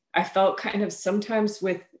like, I felt kind of sometimes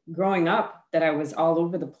with growing up that I was all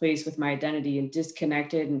over the place with my identity and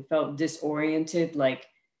disconnected and felt disoriented. Like,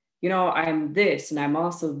 you know, I'm this and I'm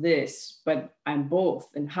also this, but I'm both.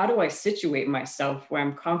 And how do I situate myself where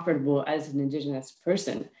I'm comfortable as an Indigenous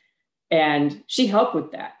person? And she helped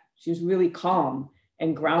with that. She was really calm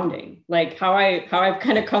and grounding, like how I've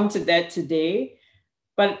kind of come to that today.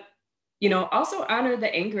 But, you know, also honor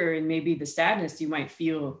the anger and maybe the sadness you might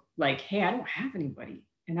feel like, hey, I don't have anybody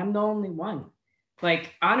and I'm the only one.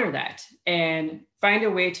 Like, honor that and find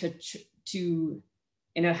a way to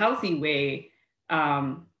in a healthy way,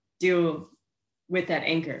 deal with that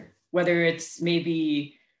anger, whether it's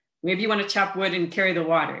maybe you want to chop wood and carry the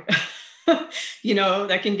water, you know,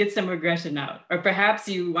 that can get some aggression out. Or perhaps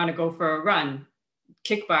you want to go for a run,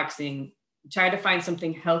 kickboxing, try to find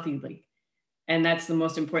something healthy. And that's the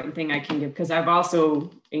most important thing I can give, because I've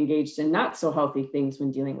also engaged in not so healthy things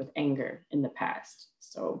when dealing with anger in the past.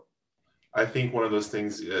 So I think one of those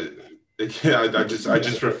things, I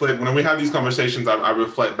just reflect, when we have these conversations, I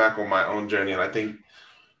reflect back on my own journey. And I think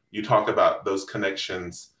you talk about those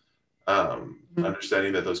connections,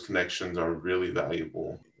 understanding that those connections are really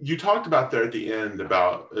valuable. You talked about there at the end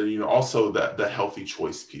about, you know, also the healthy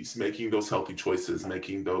choice piece, making those healthy choices,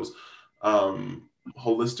 making those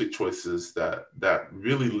holistic choices that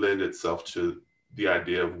really lend itself to the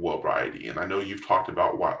idea of well-briety. And I know you've talked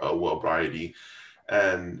about well-briety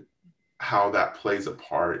and how that plays a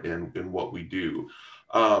part in what we do.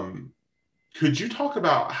 Could you talk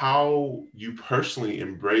about how you personally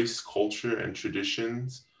embrace culture and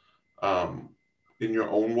traditions in your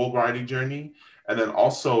own well-briety journey? And then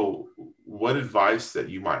also what advice that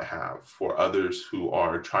you might have for others who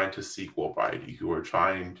are trying to seek well-briety, who are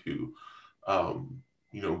trying to,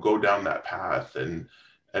 you know, go down that path and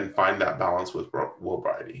find that balance with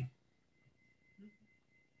well-briety?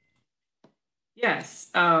 yes.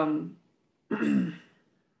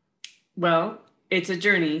 Well, it's a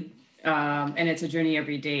journey, and it's a journey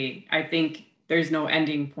every day. I think there's no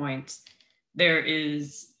ending point. There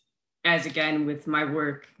is, as again with my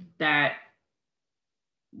work, that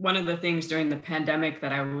one of the things during the pandemic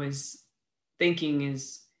that I was thinking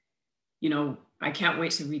is, I can't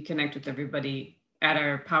wait to reconnect with everybody at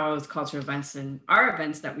our Powwows culture events and our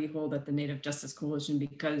events that we hold at the Native Justice Coalition,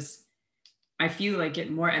 because I feel I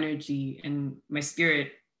get more energy and my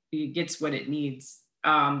spirit gets what it needs.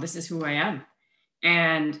 This is who I am.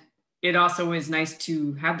 And it also is nice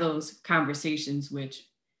to have those conversations, which,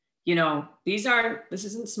 this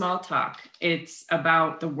isn't small talk. It's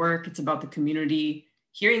about the work, it's about the community,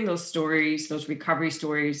 hearing those stories, those recovery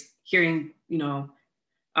stories, hearing,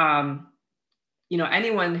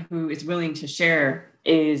 anyone who is willing to share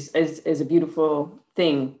is a beautiful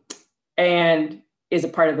thing, and is a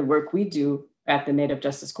part of the work we do at the Native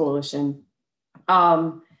Justice Coalition.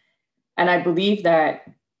 And I believe that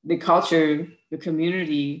the culture, the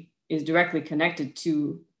community is directly connected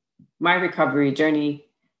to my recovery journey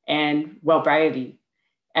and well-briety.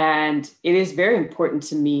 And it is very important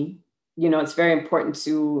to me. It's very important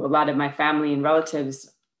to a lot of my family and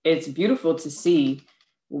relatives. It's beautiful to see.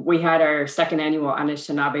 We had our second annual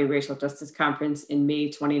Anishinaabe Racial Justice Conference in May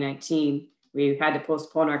 2019. We had to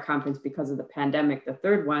postpone our conference because of the pandemic, the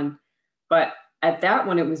third one. But at that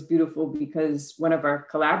one, it was beautiful because one of our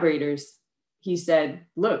collaborators, he said,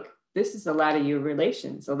 look, this is a lot of your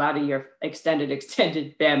relations, a lot of your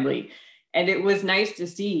extended family. And it was nice to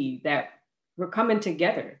see that we're coming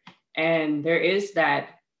together. And there is that,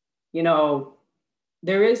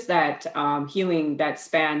 healing that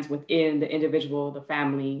spans within the individual, the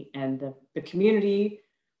family, and the community,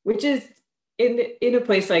 which is in a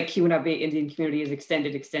place like Keweenaw Indian community is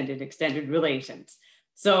extended relations.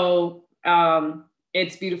 So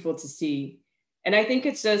it's beautiful to see. And I think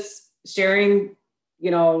it's just sharing,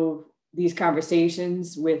 these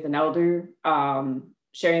conversations with an elder,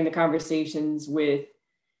 sharing the conversations with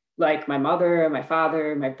like my mother, my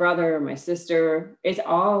father, my brother, my sister. It's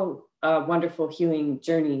all a wonderful healing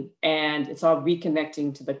journey, and it's all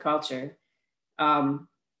reconnecting to the culture.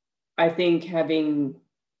 I think having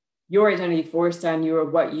your identity forced on you or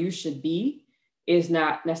what you should be is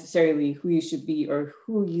not necessarily who you should be or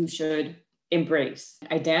who you should embrace.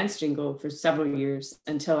 I danced jingle for several years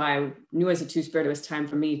until I knew as a two-spirit it was time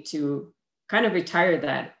for me to kind of retire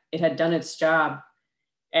that. It had done its job.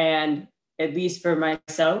 And at least for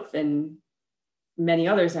myself and many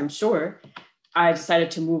others, I'm sure, I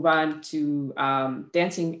decided to move on to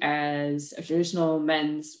dancing as a traditional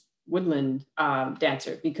men's woodland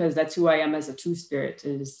dancer, because that's who I am as a two-spirit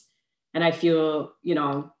is. And I feel,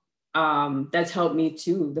 that's helped me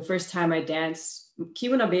too. The first time I danced,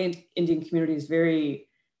 Keweenaw Indian community is very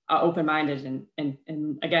open-minded and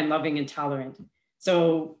again, loving and tolerant.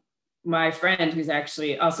 So my friend, who's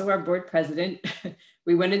actually also our board president,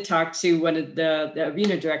 we went and talked to one of the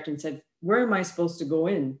arena director and said, where am I supposed to go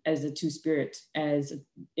in as a two-spirit, as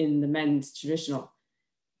in the men's traditional?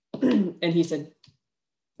 And he said,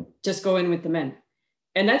 just go in with the men.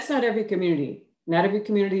 And that's not every community. Not every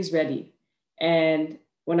community is ready. And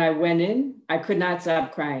when I went in, I could not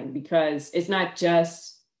stop crying, because it's not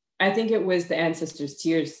just, I think it was the ancestors'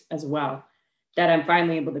 tears as well, that I'm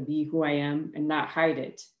finally able to be who I am and not hide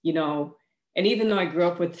it, And even though I grew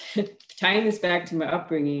up with, tying this back to my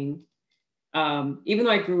upbringing, even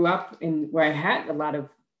though I grew up in where I had a lot of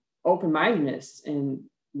open-mindedness and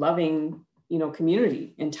loving,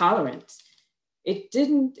 community and tolerance,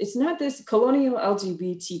 it's not this colonial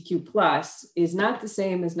LGBTQ plus is not the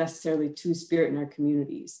same as necessarily two-spirit in our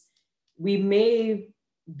communities. We may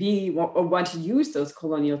be or want to use those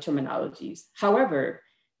colonial terminologies. However,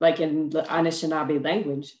 like in the Anishinaabe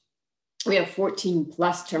language, we have 14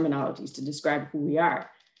 plus terminologies to describe who we are.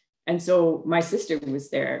 And so my sister was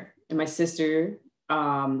there, and my sister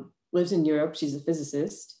lives in Europe. She's a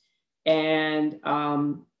physicist, and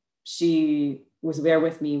she was there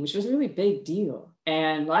with me, which was a really big deal.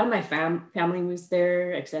 And a lot of my family was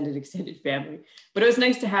there, extended family. But it was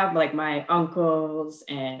nice to have like my uncles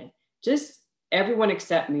and just everyone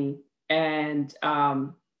accept me. And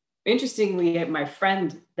interestingly, my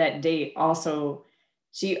friend that day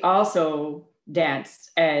she also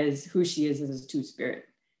danced as who she is as a two-spirit.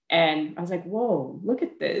 And I was like, whoa, look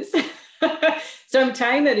at this. So I'm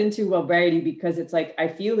tying that into well-briety, because it's like, I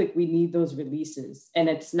feel like we need those releases. And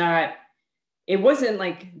it wasn't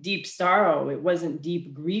like deep sorrow. It wasn't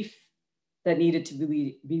deep grief that needed to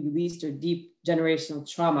be released, or deep generational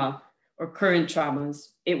trauma or current traumas.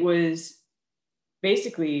 It was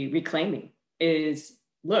basically reclaiming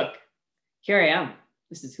look, here I am.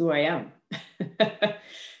 This is who I am.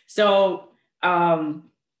 So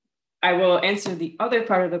I will answer the other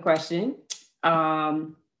part of the question.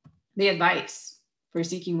 The advice for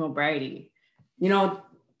seeking well-briety,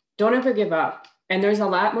 don't ever give up. And there's a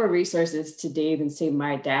lot more resources today than say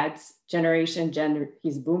my dad's generation,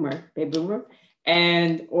 he's a boomer, baby boomer,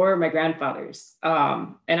 and or my grandfather's.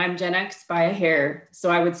 And I'm Gen X by a hair.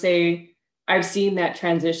 So I would say I've seen that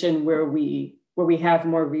transition where we have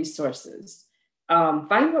more resources.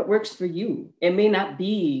 Find what works for you. It may not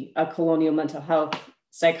be a colonial mental health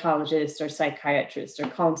psychologist or psychiatrist or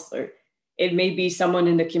counselor. It may be someone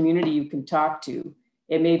in the community you can talk to.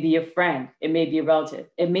 It may be a friend. It may be a relative.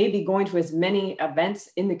 It may be going to as many events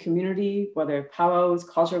in the community, whether powwows,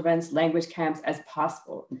 cultural events, language camps, as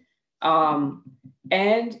possible.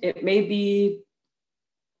 And it may be,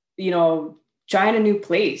 trying a new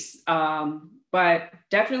place, but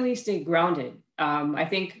definitely stay grounded. I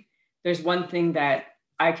think there's one thing that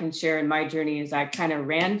I can share in my journey is I kind of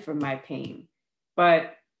ran from my pain,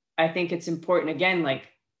 but I think it's important, again, like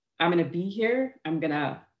I'm going to be here. I'm going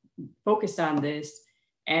to focus on this.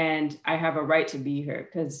 And I have a right to be here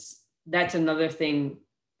because that's another thing.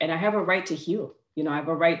 And I have a right to heal. I have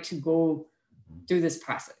a right to go through this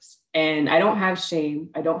process. And I don't have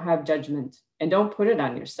shame. I don't have judgment. And don't put it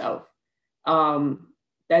on yourself.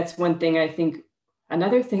 That's one thing I think.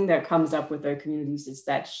 Another thing that comes up with our communities is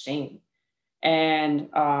that shame. And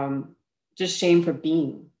just shame for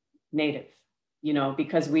being Native,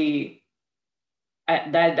 because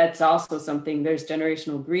that's also something. There's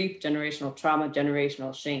generational grief, generational trauma,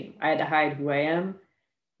 generational shame. I had to hide who I am.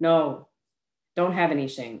 No, don't have any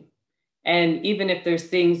shame. And even if there's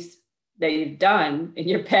things that you've done in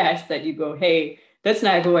your past that you go, hey, that's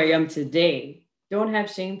not who I am today, don't have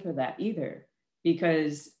shame for that either,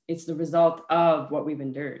 because it's the result of what we've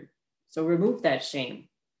endured. So remove that shame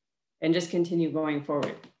and just continue going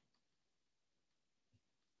forward.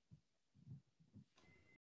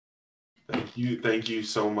 Thank you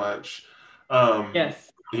so much.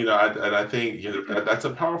 Yes. I think that's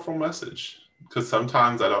a powerful message, because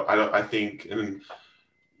sometimes I think, and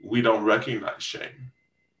we don't recognize shame.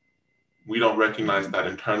 We don't recognize that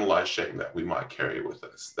internalized shame that we might carry with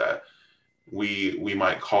us, that we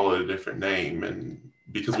might call it a different name, and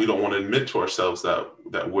because we don't want to admit to ourselves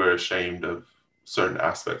that we're ashamed of certain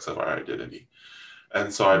aspects of our identity.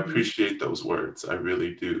 And so I appreciate those words. I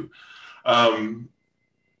really do. And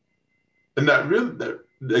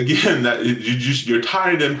you're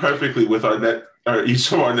tied in perfectly with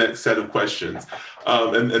each of our next set of questions.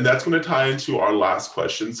 And that's going to tie into our last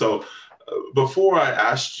question. So before I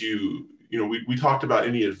asked you, we talked about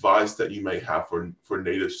any advice that you may have for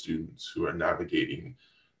Native students who are navigating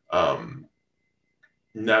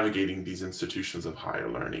these institutions of higher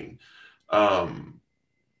learning. But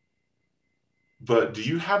do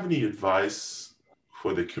you have any advice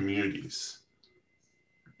for the communities?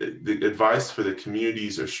 The advice for the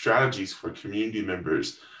communities or strategies for community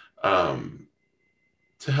members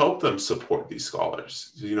to help them support these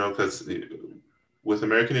scholars? Because with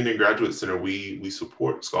American Indian Graduate Center, we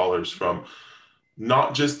support scholars from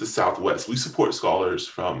not just the Southwest. We support scholars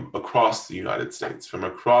from across the United States, from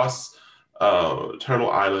across Turtle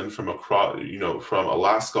Island, from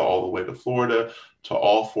Alaska all the way to Florida, to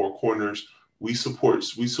all four corners. We support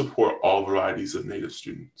all varieties of Native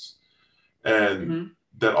students. And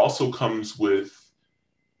that also comes with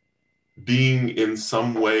being in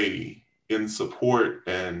some way in support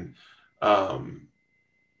and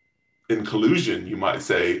in collusion, you might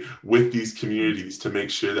say, with these communities to make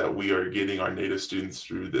sure that we are getting our Native students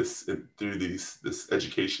through this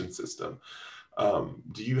education system.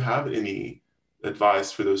 Do you have any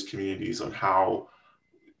advice for those communities on how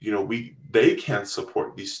they can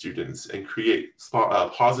support these students and create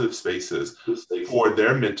positive spaces for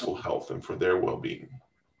their mental health and for their well-being?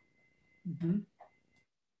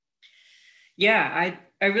 Yeah,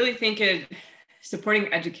 I really think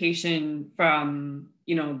supporting education from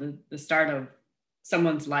the start of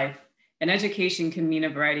someone's life. And education can mean a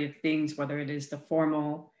variety of things, whether it is the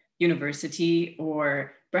formal university,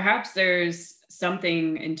 or perhaps there's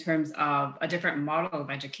something in terms of a different model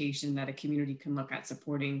of education that a community can look at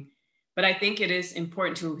supporting. But I think it is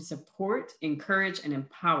important to support, encourage, and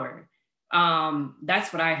empower.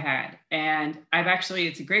 That's what I had. And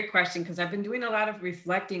it's a great question, because I've been doing a lot of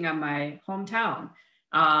reflecting on my hometown.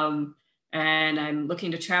 And I'm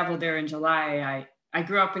looking to travel there in July. I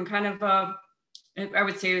grew up in kind of I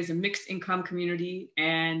would say it was a mixed income community.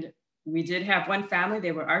 And we did have one family,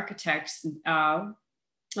 they were architects, a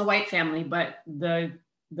white family, but the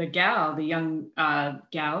young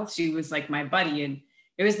gal, she was like my buddy. And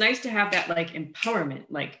it was nice to have that like empowerment,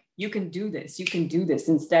 like you can do this,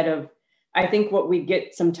 instead of, I think what we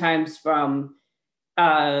get sometimes from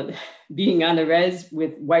being on the res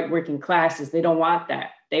with white working class is they don't want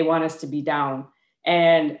that. They want us to be down.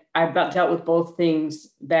 And I've dealt with both things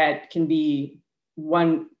that can be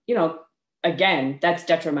one, again, that's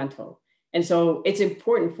detrimental. And so it's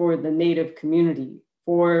important for the Native community,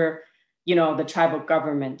 for, the tribal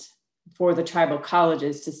government, for the tribal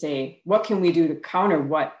colleges to say, what can we do to counter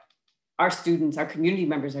what our students, our community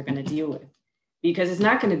members are going to deal with? Because it's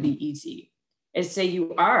not going to be easy. It's say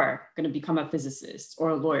you are going to become a physicist or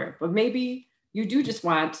a lawyer, but maybe you do just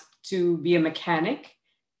want to be a mechanic,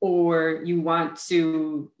 or you want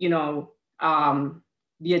to,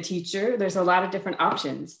 be a teacher. There's a lot of different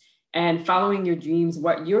options, and following your dreams,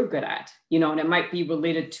 what you're good at, and it might be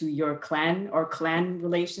related to your clan or clan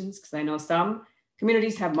relations. Because I know some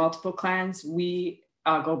communities have multiple clans. We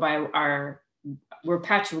go by we're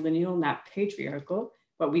patrilineal, not patriarchal,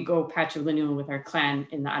 but we go patrilineal with our clan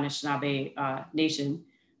in the Anishinaabe nation.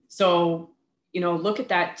 So, look at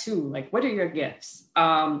that too. Like, what are your gifts?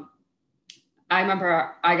 I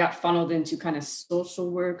remember I got funneled into kind of social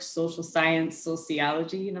work, social science,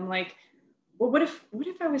 sociology. And I'm like, well, what if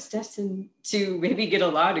I was destined to maybe get a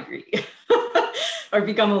law degree or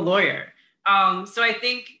become a lawyer? So I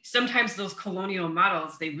think sometimes those colonial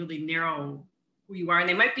models, they really narrow who you are. And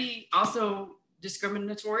they might be also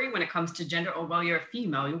discriminatory when it comes to gender. Oh, well, you're a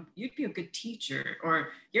female, you'd be a good teacher, or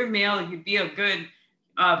you're male, you'd be a good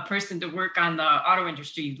person to work on the auto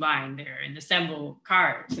industry line there and assemble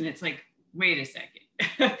cars. And it's like, wait a second.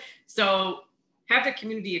 So have the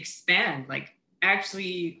community expand, like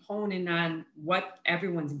actually hone in on what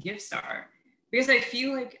everyone's gifts are. Because I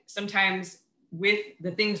feel like sometimes with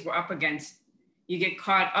the things we're up against, you can get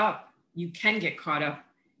caught up,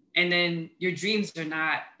 and then your dreams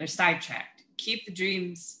they're sidetracked. Keep the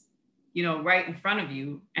dreams, right in front of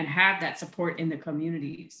you, and have that support in the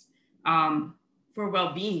communities for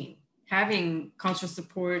well-being. Having cultural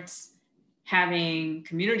supports, having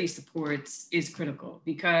community supports is critical,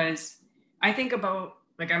 because I think about,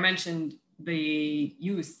 like I mentioned, the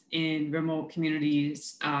youth in remote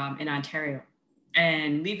communities in Ontario,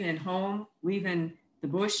 and leaving home, leaving the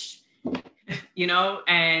bush,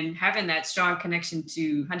 and having that strong connection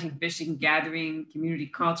to hunting, fishing, gathering, community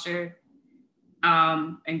culture,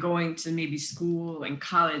 and going to maybe school and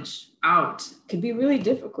college out could be really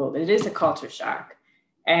difficult. It is a culture shock,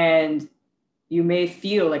 and you may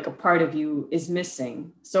feel like a part of you is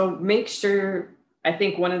missing. So I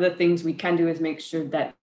think one of the things we can do is make sure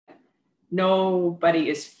that nobody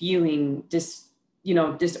is feeling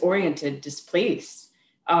disoriented, displaced,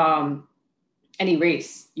 any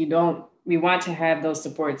race. We want to have those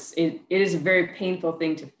supports. It is a very painful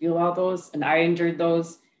thing to feel all those, and I endured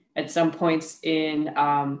those at some points in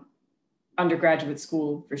undergraduate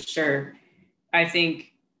school, for sure. I think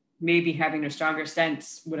maybe having a stronger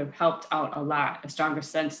sense would have helped out a lot, a stronger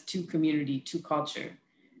sense to community, to culture.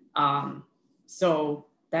 So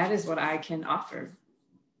that is what I can offer.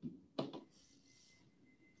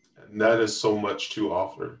 And that is so much to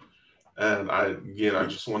offer. And I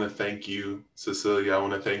just want to thank you, Cecelia. I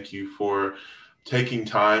want to thank you for taking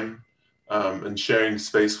time and sharing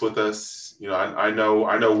space with us. I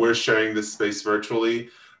know we're sharing this space virtually.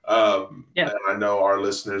 And I know our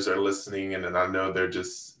listeners are listening, and I know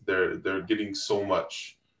they're getting so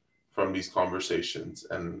much from these conversations.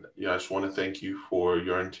 And I just want to thank you for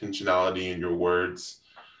your intentionality and your words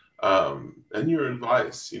and your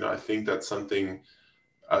advice. I think that's something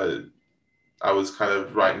I was kind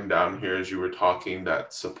of writing down here as you were talking,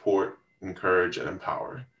 that support, encourage, and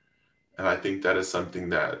empower. And I think that is something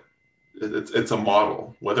that it's a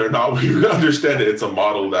model, whether or not we understand it, it's a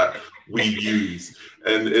model that we use.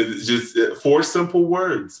 And it's just 4 simple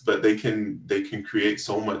words, but they can create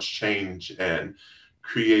so much change and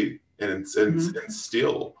create and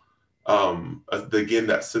instill, again,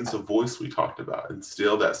 that sense of voice we talked about,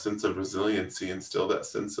 instill that sense of resiliency, instill that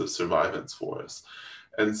sense of survivance for us.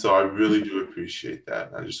 And so I really do appreciate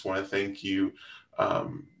that. I just want to thank you.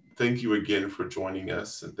 Thank you again for joining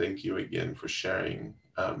us, and thank you again for sharing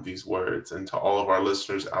these words. And to all of our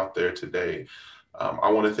listeners out there today,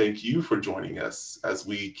 I want to thank you for joining us as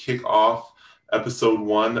we kick off episode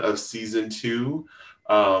 1 of season 2.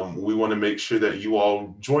 We want to make sure that you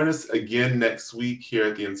all join us again next week here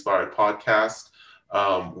at the Inspired Podcast.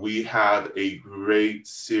 We have a great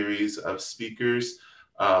series of speakers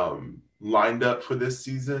lined up for this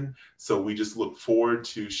season. So we just look forward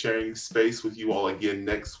to sharing space with you all again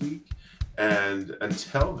next week. And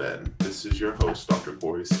until then, this is your host, Dr.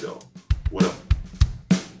 Corey Still. What up?